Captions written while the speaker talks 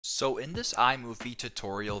So in this iMovie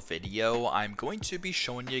tutorial video, I'm going to be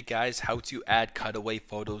showing you guys how to add cutaway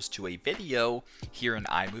photos to a video here in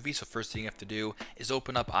iMovie. So first thing you have to do is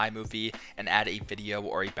open up iMovie and add a video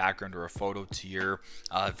or a background or a photo to your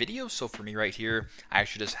video. So for me right here, I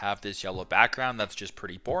actually just have this yellow background that's just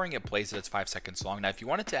pretty boring. It plays it, it's 5 seconds long. Now if you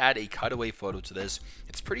wanted to add a cutaway photo to this,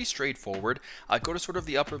 it's pretty straightforward. Go to sort of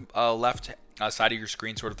the upper left side of your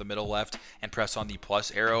screen, sort of the middle left, and press on the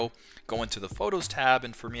plus arrow. Go into the Photos tab,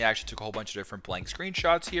 and for me, I actually took a whole bunch of different blank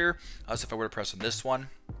screenshots here. So if I were to press on this one,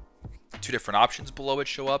 two different options below it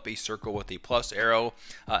show up: a circle with a plus arrow,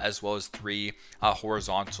 as well as three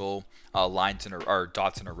horizontal lines or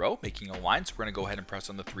dots in a row, making a line. So we're going to go ahead and press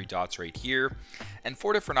on the three dots right here. And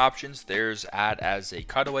four different options. There's add as a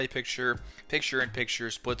cutaway picture, picture in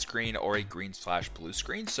picture, split screen, or a green/blue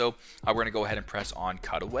screen. So we're going to go ahead and press on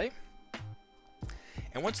cutaway.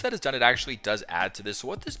 And once that is done, it actually does add to this. So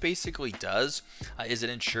what this basically does is it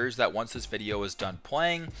ensures that once this video is done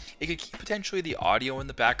playing, it could keep potentially the audio in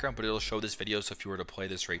the background, but it'll show this video. So if you were to play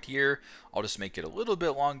this right here, I'll just make it a little bit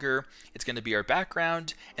longer. It's going to be our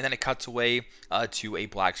background, and then it cuts away to a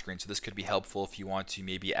black screen. So this could be helpful if you want to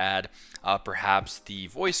maybe add perhaps the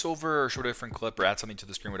voiceover or show a different clip or add something to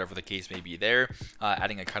the screen, whatever the case may be there.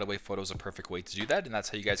 Adding a cutaway photo is a perfect way to do that, and that's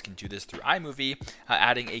how you guys can do this through iMovie,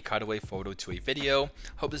 adding a cutaway photo to a video.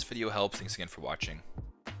 Hope this video helps. Thanks again for watching.